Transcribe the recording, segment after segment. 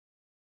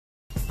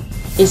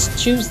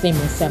It's Tuesday,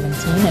 May 17,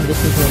 and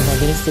this is your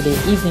Barbados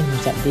Today Evening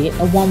News Update.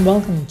 A warm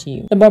welcome to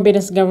you. The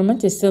Barbados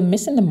government is still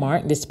missing the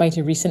mark despite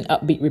a recent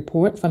upbeat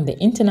report from the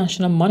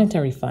International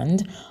Monetary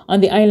Fund on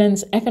the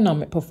island's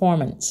economic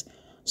performance.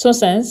 So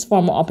says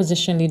former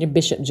opposition leader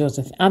Bishop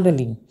Joseph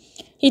Atherley.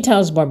 He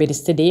tells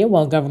Barbados Today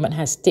while government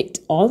has ticked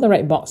all the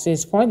right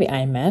boxes for the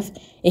IMF,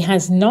 it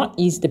has not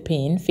eased the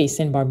pain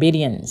facing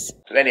Barbadians.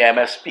 When the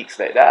IMF speaks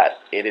like that,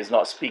 it is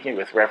not speaking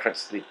with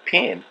reference to the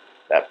pain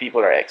that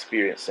people are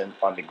experiencing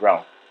on the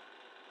ground.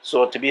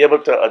 So to be able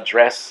to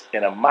address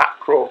in a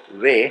macro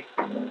way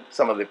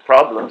some of the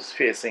problems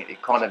facing the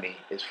economy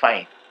is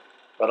fine.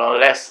 But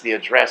unless the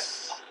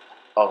address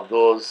of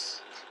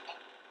those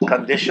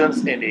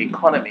conditions in the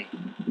economy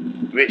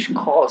which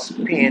cause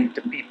pain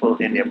to people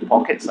in their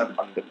pockets and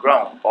on the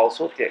ground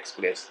also takes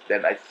place,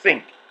 then I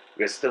think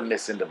we're still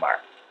missing the mark.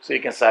 So you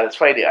can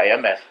satisfy the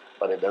IMF,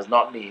 but it does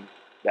not mean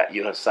that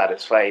you have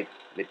satisfied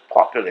the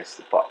populace,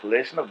 the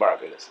population of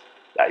Barbados,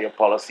 that your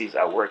policies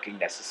are working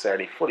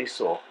necessarily fully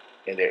so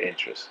in their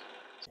interest.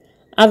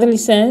 Atherley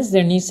says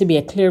there needs to be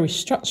a clear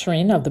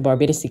restructuring of the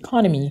Barbados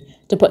economy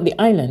to put the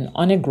island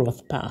on a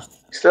growth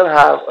path. We still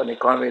have an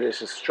economy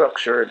that is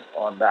structured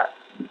on that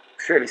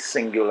fairly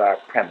singular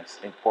premise,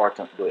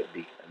 important though it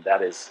be, and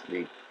that is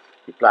the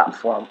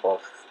platform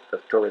of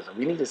tourism.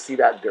 We need to see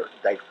that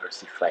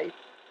diversified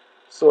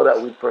so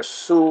that we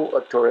pursue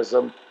a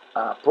tourism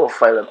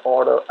profile in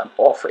order and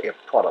offer a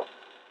product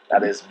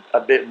that is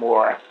a bit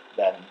more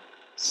than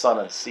sun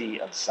and sea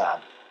and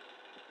sand,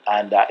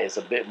 and that is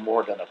a bit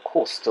more than a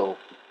coastal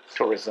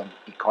tourism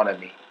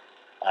economy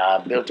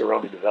built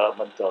around the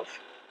development of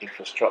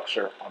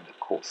infrastructure on the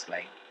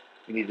coastline.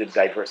 We need to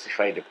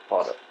diversify the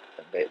product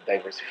and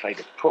diversify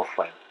the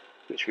profile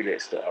which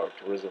relates to our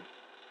tourism.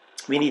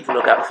 We need to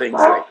look at things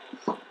like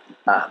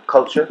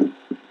culture,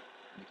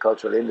 the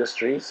cultural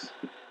industries,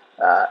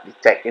 the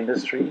tech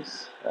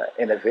industries,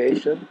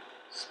 innovation,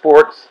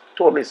 sports,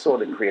 totally so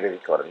the creative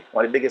economy.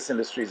 One of the biggest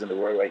industries in the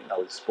world right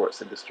now is the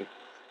sports industry.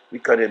 We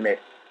couldn't make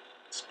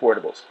sport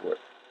about sport.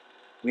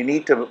 We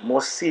need to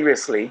more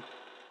seriously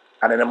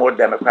and in a more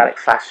democratic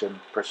fashion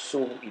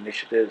pursue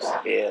initiatives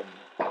in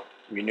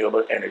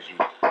renewable energy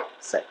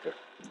sector.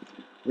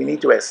 We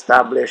need to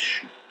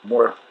establish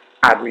more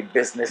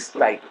agribusiness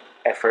type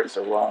efforts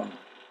around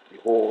the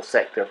whole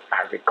sector of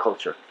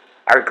agriculture.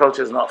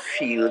 Agriculture is not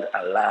field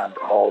and land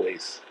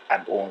always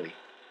and only,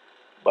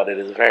 but it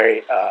is a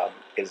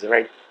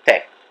very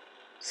tech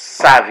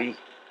savvy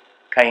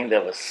kind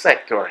of a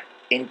sector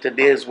in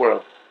today's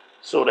world,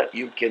 so that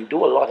you can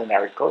do a lot in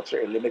agriculture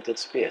in limited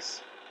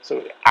space.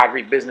 So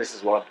agribusiness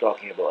is what I'm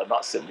talking about, and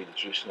not simply the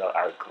traditional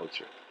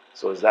agriculture.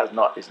 So it's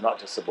not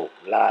just about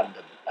land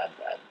and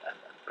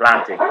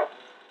planting.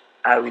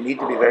 And we need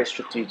to be very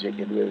strategic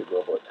in the way we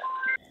go about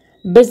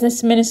that.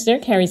 Business Minister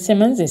Carrie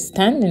Simmons is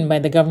standing by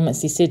the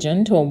government's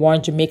decision to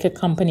award Jamaica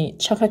company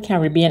Chukka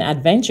Caribbean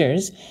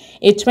Adventures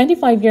a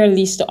 25-year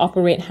lease to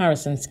operate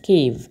Harrison's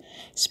Cave.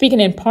 Speaking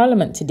in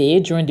Parliament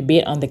today during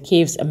debate on the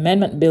Caves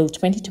Amendment Bill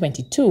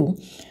 2022,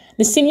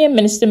 the senior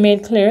minister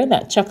made clear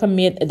that Chukka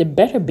made the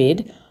better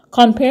bid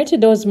compared to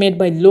those made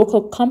by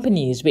local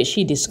companies, which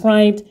he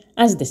described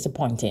as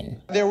disappointing.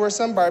 There were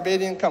some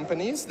Barbadian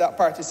companies that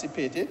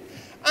participated,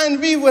 and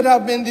we would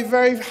have been the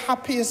very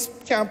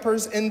happiest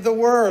campers in the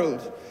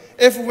world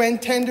if, when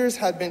tenders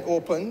had been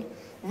opened,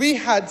 we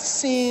had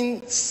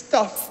seen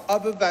stuff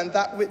other than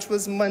that which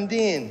was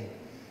mundane.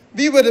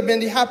 We would have been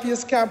the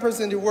happiest campers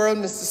in the world,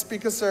 Mr.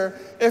 Speaker, sir,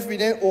 if we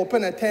didn't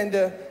open a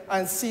tender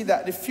and see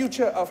that the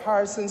future of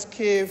Harrison's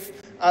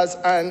Cave as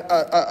an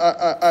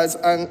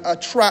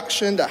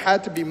attraction that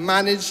had to be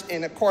managed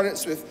in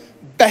accordance with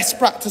best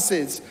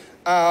practices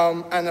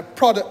and a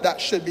product that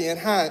should be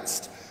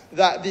enhanced,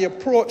 that the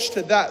approach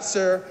to that,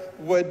 sir,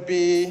 would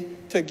be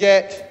to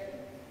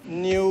get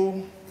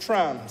new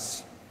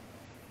trams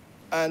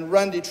and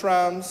run the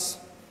trams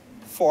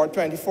for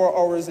 24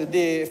 hours a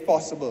day if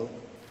possible,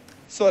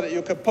 so that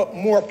you could put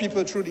more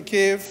people through the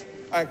cave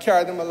and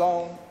carry them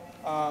along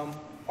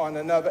on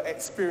another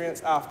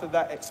experience after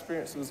that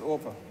experience was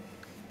over.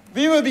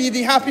 We will be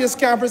the happiest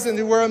campers in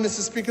the world, Mr.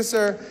 Speaker,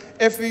 sir,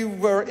 if we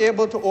were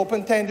able to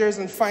open tenders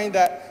and find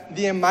that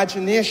the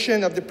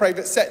imagination of the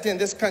private sector in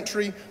this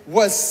country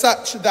was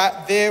such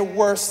that they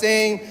were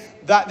saying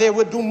that they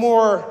would do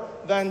more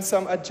than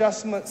some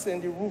adjustments in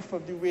the roof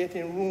of the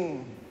waiting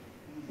room,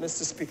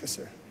 Mr. Speaker,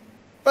 sir.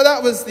 But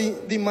that was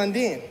the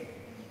mundane.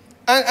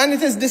 And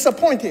it is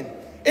disappointing.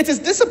 It is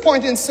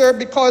disappointing, sir,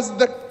 because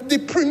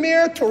the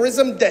premier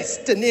tourism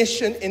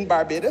destination in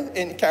Barbados,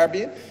 in the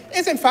Caribbean,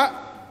 is in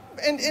fact,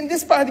 in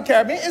this part of the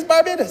Caribbean, is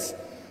Barbados.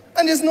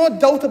 And there's no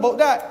doubt about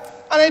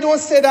that. And I don't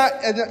say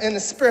that in the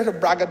spirit of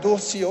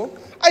braggadocio.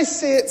 I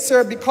say it,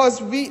 sir,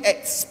 because we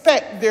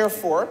expect,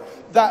 therefore,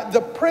 that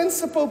the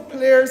principal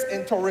players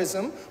in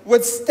tourism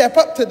would step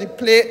up to the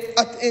plate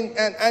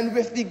and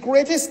with the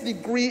greatest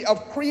degree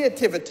of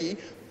creativity,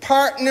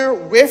 partner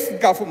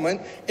with government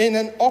in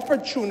an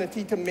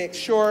opportunity to make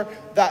sure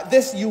that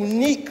this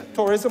unique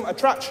tourism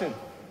attraction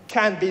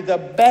can be the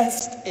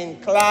best in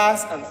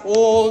class and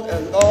hold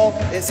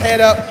its head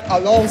up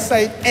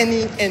alongside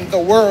any in the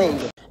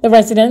world. The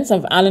residents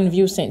of Allen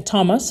View St.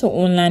 Thomas, who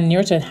own land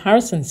near to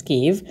Harrison's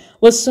Cave,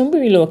 will soon be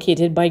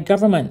relocated by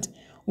government.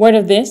 Word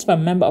of this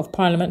from Member of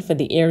Parliament for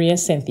the area,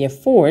 Cynthia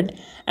Ford,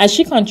 as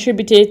she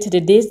contributed to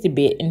today's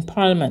debate in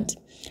Parliament.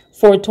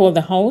 Ford told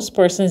the House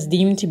persons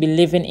deemed to be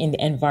living in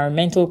the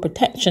Environmental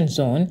Protection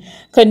Zone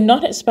could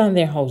not expand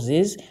their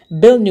houses,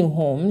 build new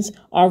homes,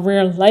 or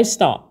rear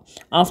livestock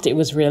after it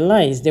was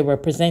realized they were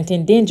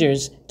presenting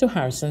dangers to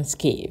Harrison's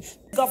Cave.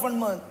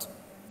 Government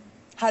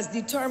has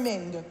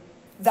determined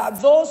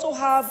that those who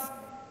have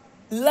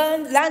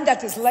land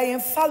that is laying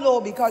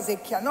fallow because they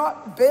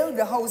cannot build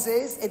the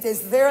houses, it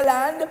is their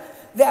land,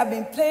 they have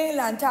been paying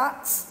land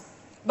tax,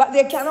 but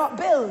they cannot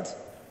build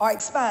or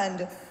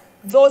expand.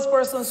 Those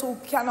persons who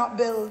cannot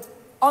build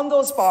on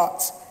those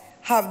spots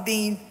have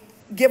been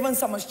given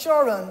some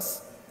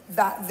assurance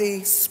that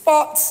the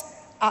spots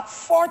at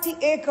 40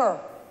 acre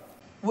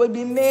will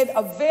be made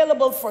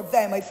available for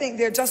them. I think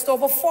there are just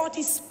over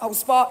 40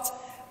 spots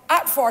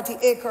at 40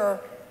 acre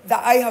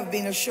that I have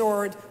been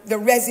assured the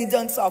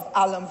residents of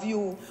Allen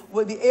View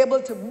will be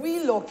able to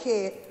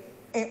relocate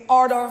in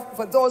order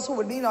for those who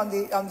will be on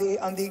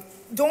the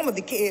dome of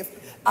the cave,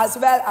 as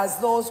well as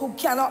those who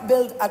cannot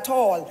build at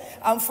all.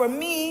 And for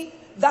me,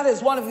 that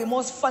is one of the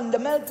most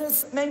fundamental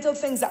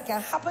things that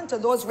can happen to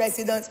those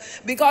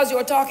residents, because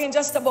you're talking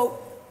just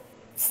about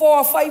 4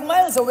 or 5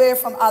 miles away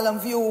from Allen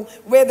View,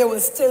 where they will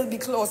still be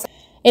close.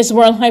 It's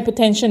World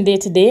Hypertension Day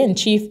today, and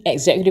Chief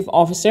Executive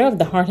Officer of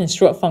the Heart and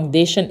Stroke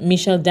Foundation,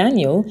 Michelle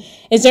Daniel,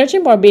 is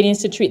urging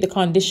Barbadians to treat the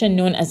condition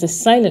known as the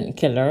silent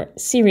killer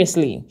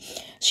seriously.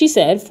 She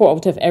said 4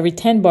 out of every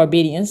 10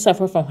 Barbadians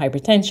suffer from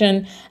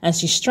hypertension, and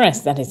she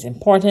stressed that it's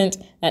important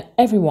that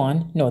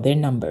everyone know their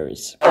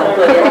numbers.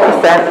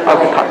 50% of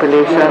the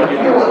population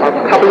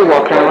are probably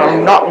walking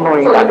around not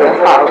knowing that they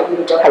have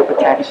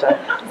hypertension.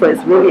 So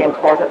it's really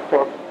important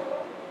for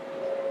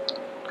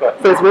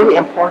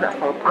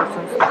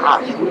persons to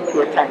actually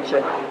pay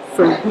attention.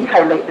 So we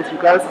highlight this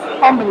regardless of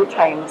how many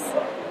times,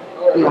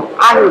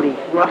 annually,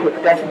 World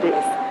Hypertension Day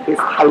is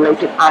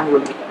highlighted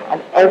annually.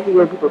 And every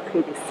year people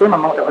pay the same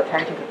amount of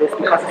attention to this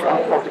because it's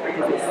important.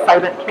 It is a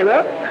silent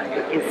killer.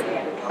 It is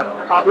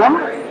a problem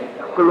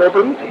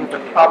globally. It is a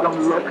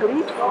problem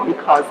locally,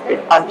 because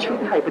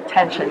untreated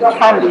hypertension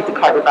can lead to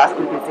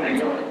cardiovascular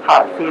disease,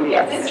 heart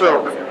failure,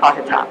 strokes, heart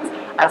attacks.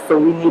 And so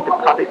we need the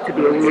public to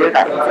be aware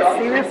that it's a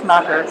serious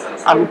matter,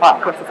 and we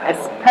want persons,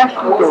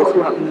 especially those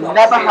who have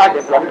never had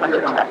their blood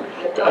pressure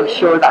checked, to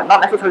ensure that not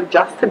necessarily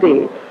just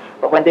today,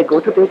 but when they go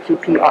to their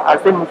GP or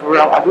as they move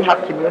around, and we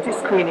have community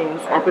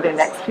screenings over the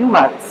next few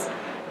months,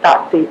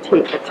 that they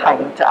take the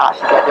time to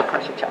actually get their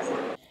pressure checked.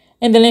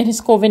 In the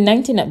latest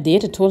COVID-19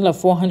 update, a total of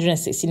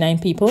 469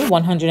 people,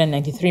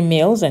 193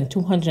 males and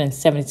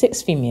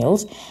 276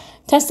 females,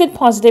 tested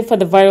positive for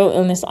the viral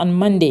illness on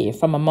Monday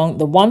from among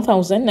the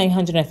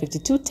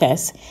 1,952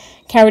 tests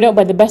carried out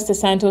by the Besta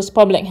Santos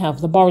Public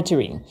Health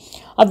Laboratory.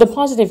 Of the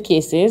positive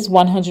cases,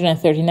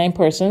 139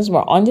 persons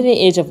were under the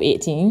age of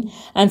 18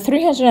 and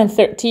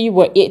 330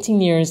 were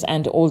 18 years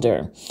and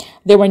older.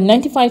 There were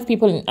 95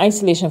 people in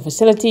isolation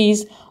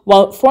facilities,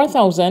 while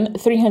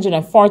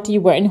 4,340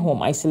 were in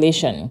home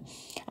isolation.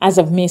 As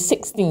of May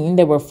 16,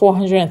 there were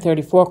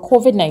 434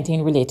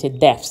 COVID-19 related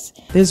deaths.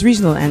 There's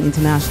regional and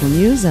international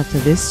news after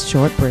this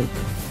short break.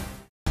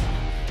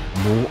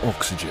 More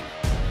oxygen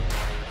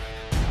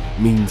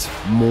means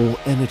more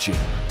energy,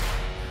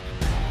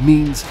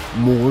 means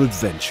more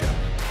adventure.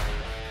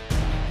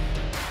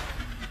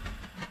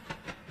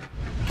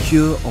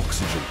 Pure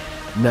Oxygen,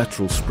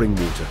 natural spring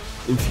water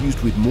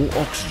infused with more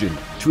oxygen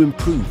to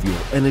improve your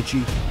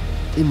energy,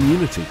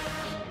 immunity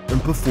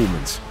and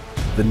performance.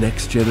 The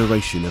next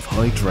generation of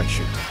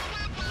hydration.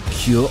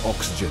 Pure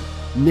Oxygen,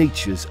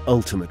 nature's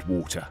ultimate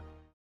water.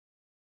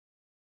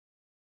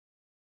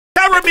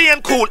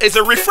 Caribbean Cool is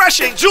a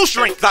refreshing juice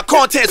drink that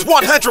contains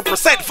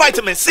 100%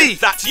 vitamin C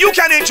that you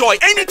can enjoy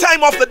any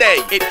time of the day.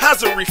 It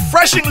has a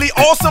refreshingly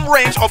awesome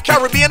range of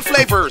Caribbean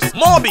flavors: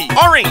 Morby,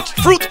 orange,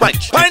 fruit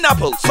punch,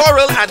 pineapple,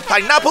 sorrel and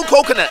pineapple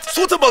coconut.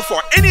 Suitable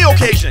for any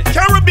occasion.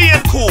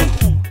 Caribbean Cool.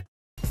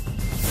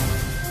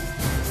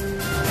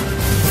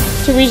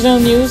 To regional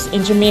news,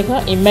 in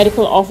Jamaica, a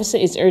medical officer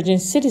is urging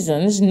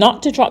citizens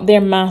not to drop their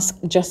mask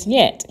just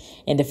yet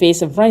in the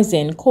face of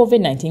rising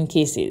COVID-19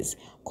 cases.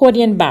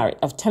 Cordian Barrett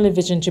of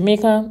Television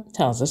Jamaica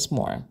tells us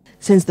more.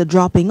 Since the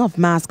dropping of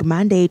mask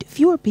mandate,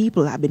 fewer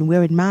people have been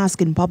wearing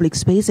masks in public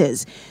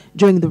spaces.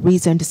 During the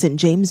recent St.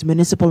 James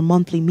Municipal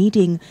Monthly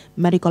Meeting,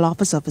 Medical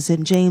Officer for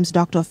St. James,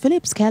 Dr.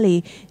 Phillips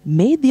Kelly,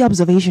 made the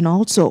observation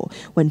also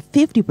when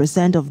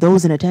 50% of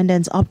those in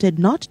attendance opted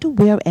not to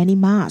wear any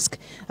mask,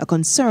 a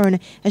concern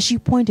as she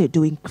pointed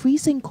to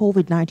increasing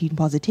COVID-19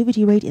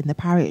 positivity rate in the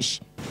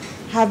parish.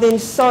 Having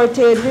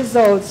sorted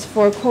results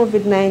for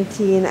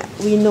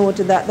COVID-19, we note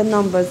that the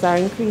numbers are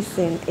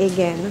increasing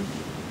again.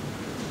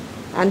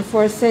 And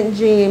for St.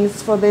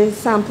 James, for the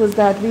samples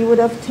that we would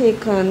have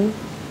taken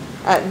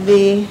at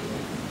the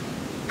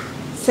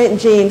St.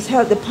 James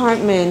Health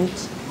Department,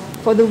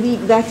 for the week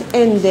that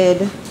ended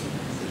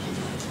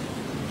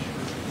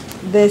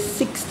the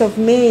 6th of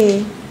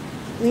May,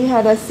 we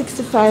had a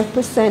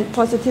 65%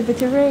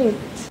 positivity rate.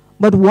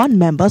 But one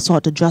member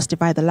sought to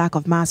justify the lack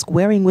of mask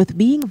wearing with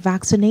being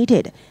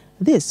vaccinated.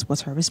 This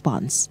was her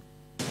response.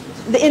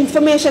 The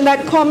information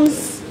that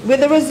comes with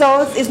the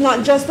results is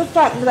not just the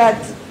fact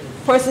that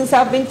persons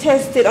have been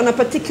tested on a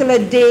particular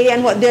day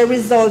and what their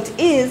result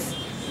is,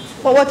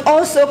 but what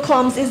also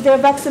comes is their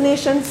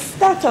vaccination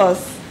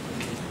status.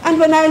 And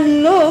when I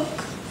look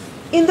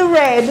in the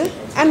red,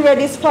 and red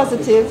is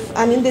positive,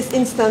 and in this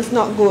instance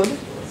not good,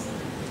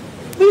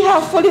 we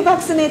have fully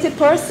vaccinated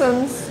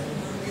persons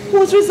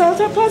whose results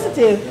are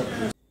positive.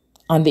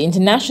 On the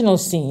international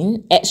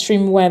scene,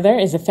 extreme weather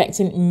is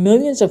affecting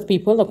millions of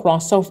people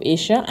across South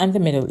Asia and the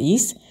Middle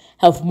East.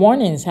 Health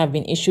warnings have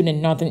been issued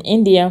in northern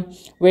India,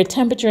 where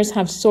temperatures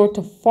have soared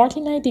to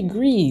 49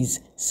 degrees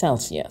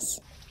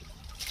Celsius.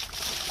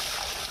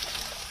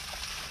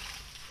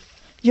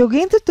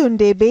 Yogendra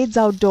Tunde bathes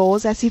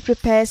outdoors as he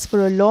prepares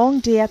for a long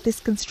day at this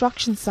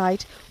construction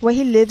site where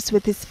he lives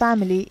with his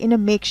family in a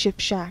makeshift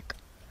shack.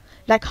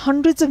 Like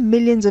hundreds of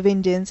millions of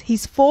Indians,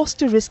 he's forced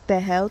to risk their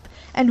health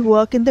and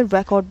work in the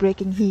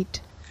record-breaking heat.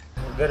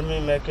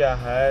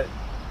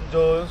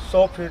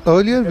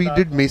 Earlier we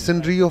did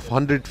masonry of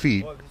 100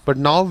 feet, but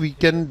now we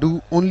can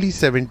do only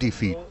 70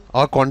 feet.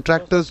 Our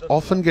contractors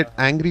often get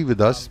angry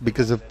with us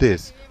because of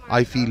this.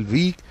 I feel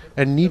weak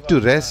and need to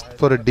rest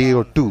for a day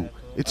or two.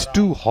 It's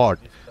too hot,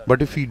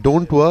 but if we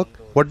don't work,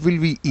 what will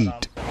we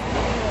eat?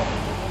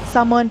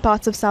 Summer in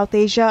parts of South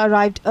Asia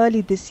arrived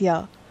early this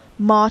year.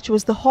 March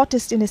was the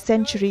hottest in a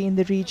century in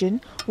the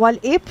region, while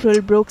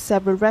April broke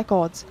several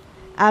records.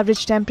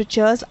 Average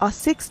temperatures are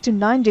 6 to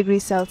 9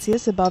 degrees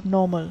Celsius above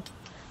normal.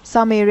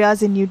 Some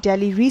areas in New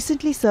Delhi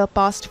recently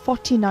surpassed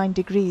 49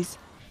 degrees.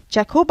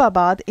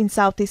 Jacobabad in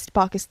southeast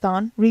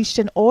Pakistan reached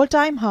an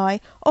all-time high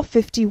of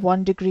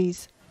 51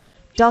 degrees.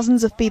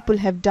 Dozens of people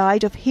have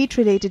died of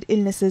heat-related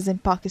illnesses in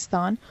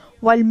Pakistan,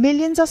 while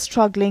millions are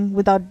struggling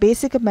without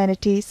basic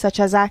amenities such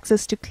as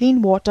access to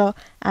clean water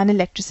and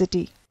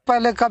electricity. We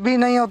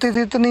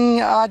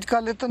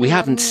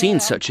haven't seen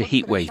such a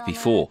heat wave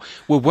before.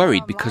 We're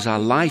worried because our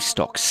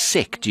livestock's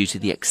sick due to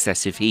the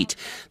excessive heat.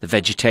 The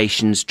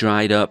vegetation's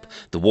dried up,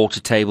 the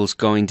water table's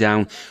going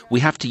down. We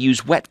have to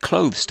use wet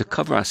clothes to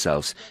cover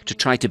ourselves to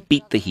try to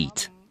beat the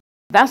heat.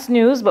 That's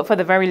news, but for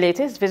the very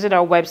latest, visit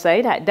our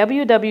website at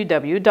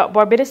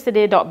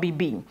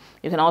www.barbadostoday.bb.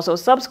 You can also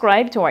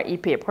subscribe to our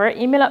e-paper,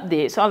 email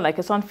updates, or like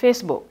us on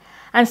Facebook,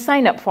 and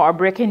sign up for our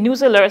breaking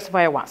news alerts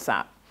via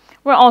WhatsApp.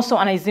 We're also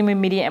on Izumi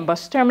Media and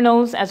bus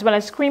terminals, as well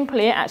as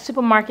screenplay at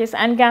supermarkets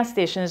and gas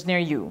stations near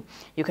you.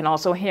 You can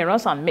also hear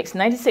us on Mix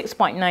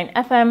 96.9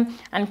 FM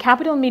and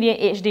Capital Media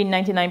HD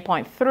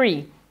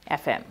 99.3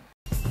 FM.